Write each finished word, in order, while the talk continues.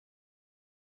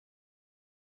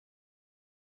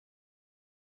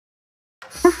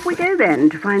Off we go then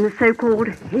to find the so-called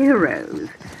heroes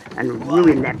and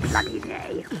ruin their bloody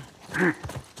day.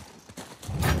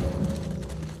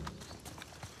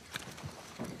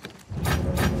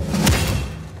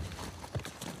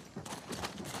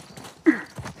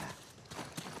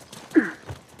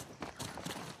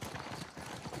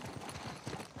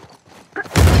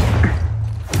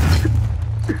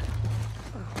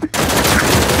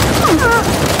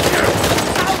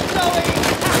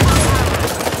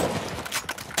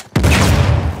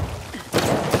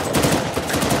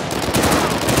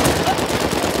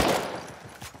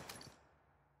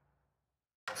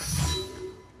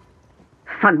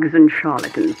 Thugs and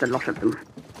charlatans, the lot of them.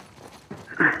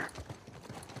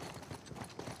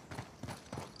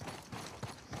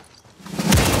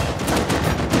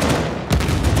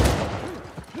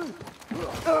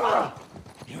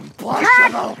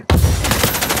 Impossible!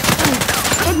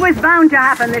 It was bound to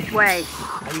happen this way.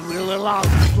 I will allow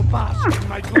you to pass in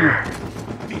my glory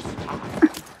this time.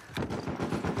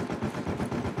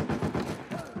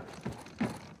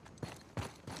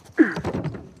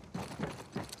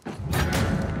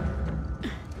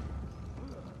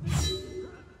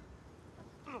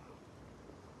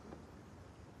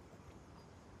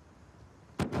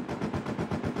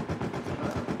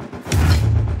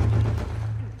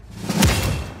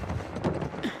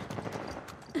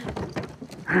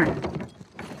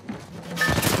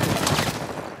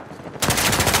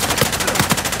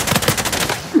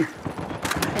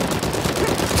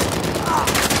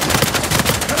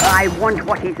 I want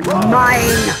what is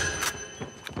mine.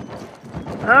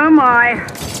 Oh my.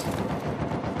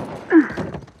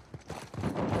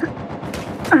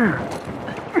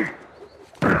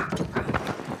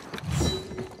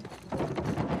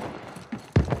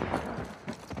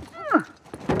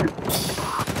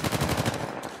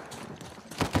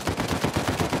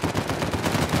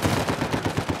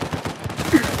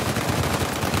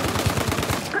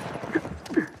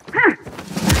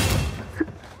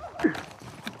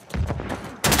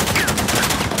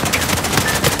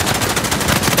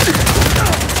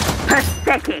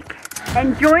 Pathetic.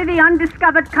 Enjoy the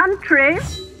undiscovered country.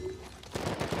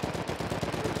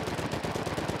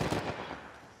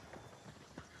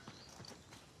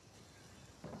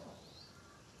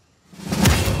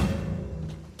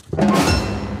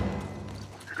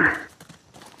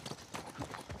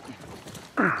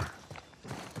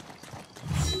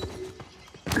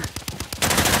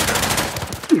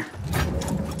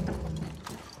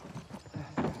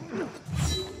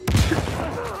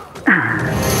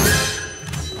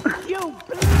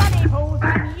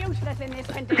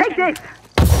 Take this!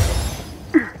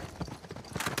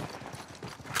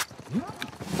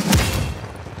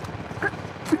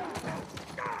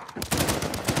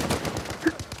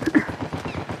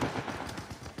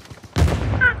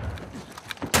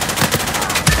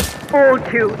 All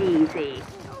too easy.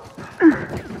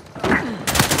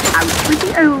 Out with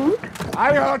the old.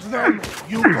 I hurt them,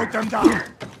 you put them down.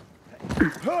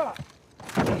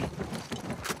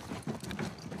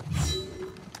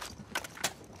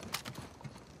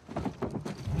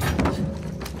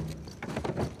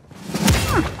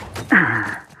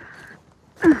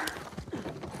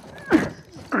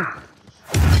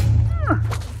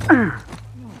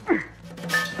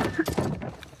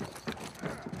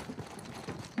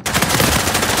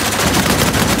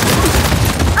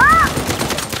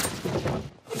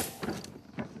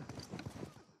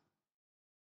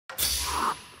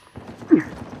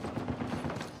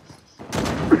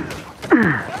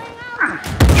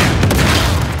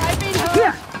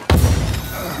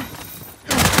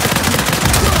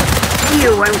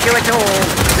 You won't do it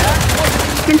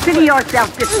all. Consider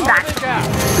yourself dispatched.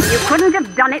 You couldn't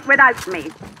have done it without me.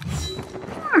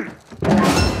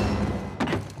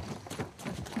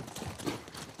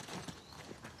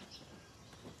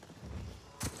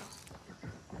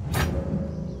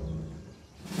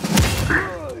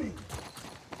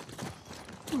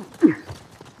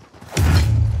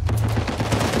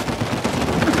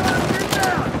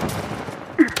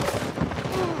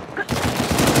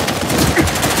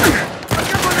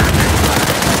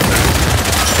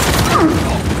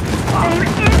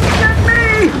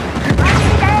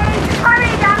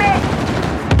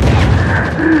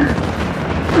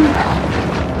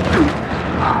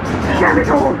 Damn it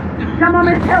all! Someone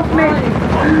must help me!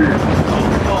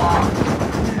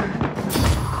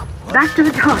 Back to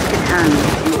the task at hand.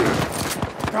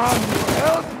 Come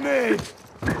help me!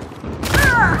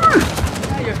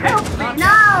 Help me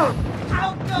now!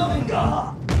 Outgoing!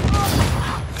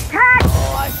 Cat!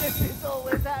 Oh, I guess this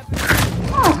always happens.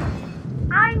 Oh,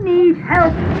 I need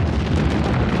help!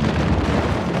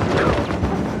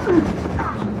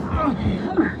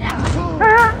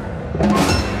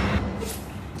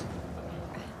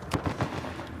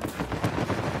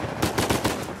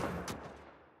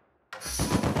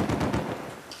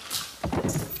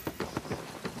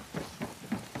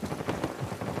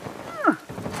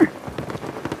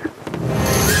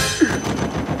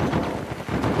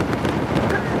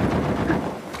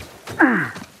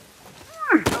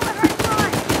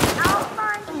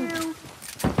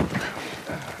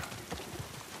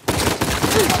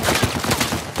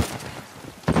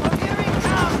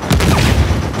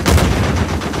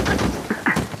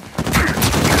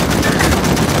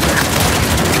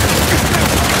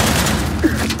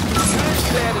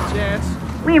 chance.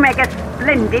 We make a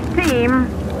splendid team.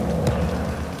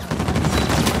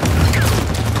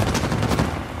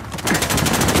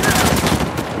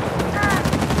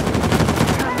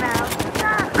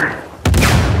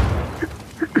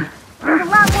 It's a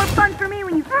lot more fun for me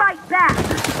when you fight back.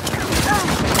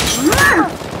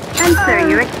 And so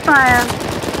you expire.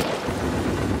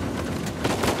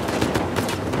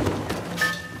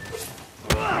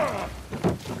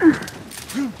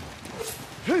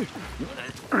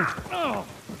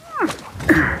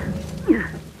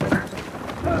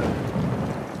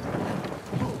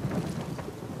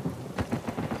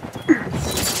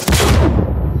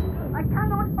 I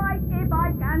cannot fight if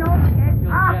I cannot get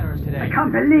up. Generous today. I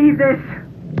can't believe this.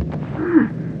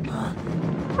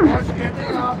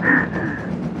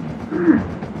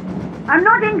 I'm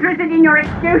not interested in your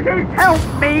excuses. Help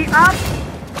me up.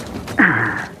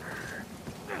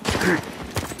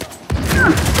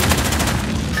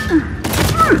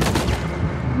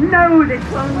 No, this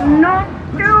will not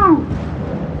do.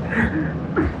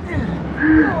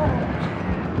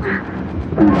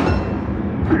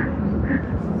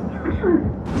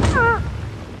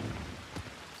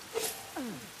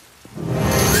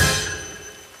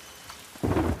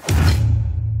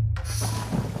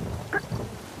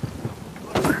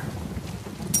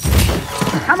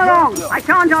 Come along. I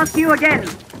can't ask you again.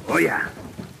 Oh, yeah.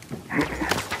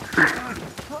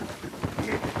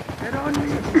 Get on me.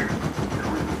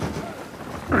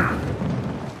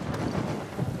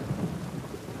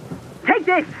 Take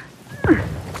this.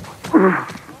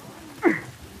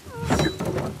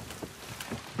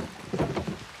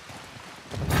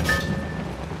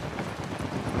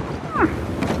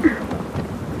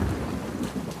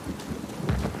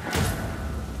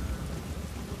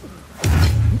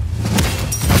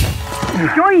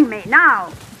 Join me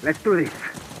now. Let's do this.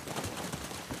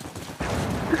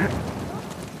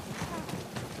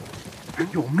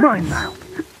 You're mine now.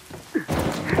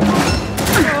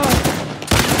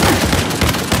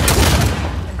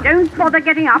 Don't bother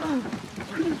getting up.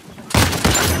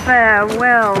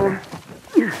 Farewell.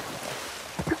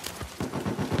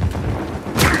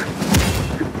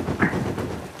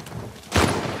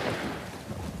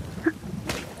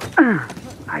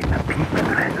 I'm a people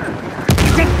leather.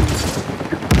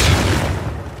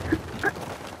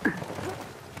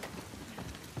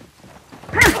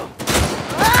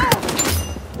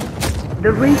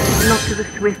 The race is not to the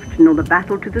swift nor the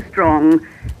battle to the strong,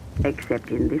 except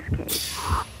in this case.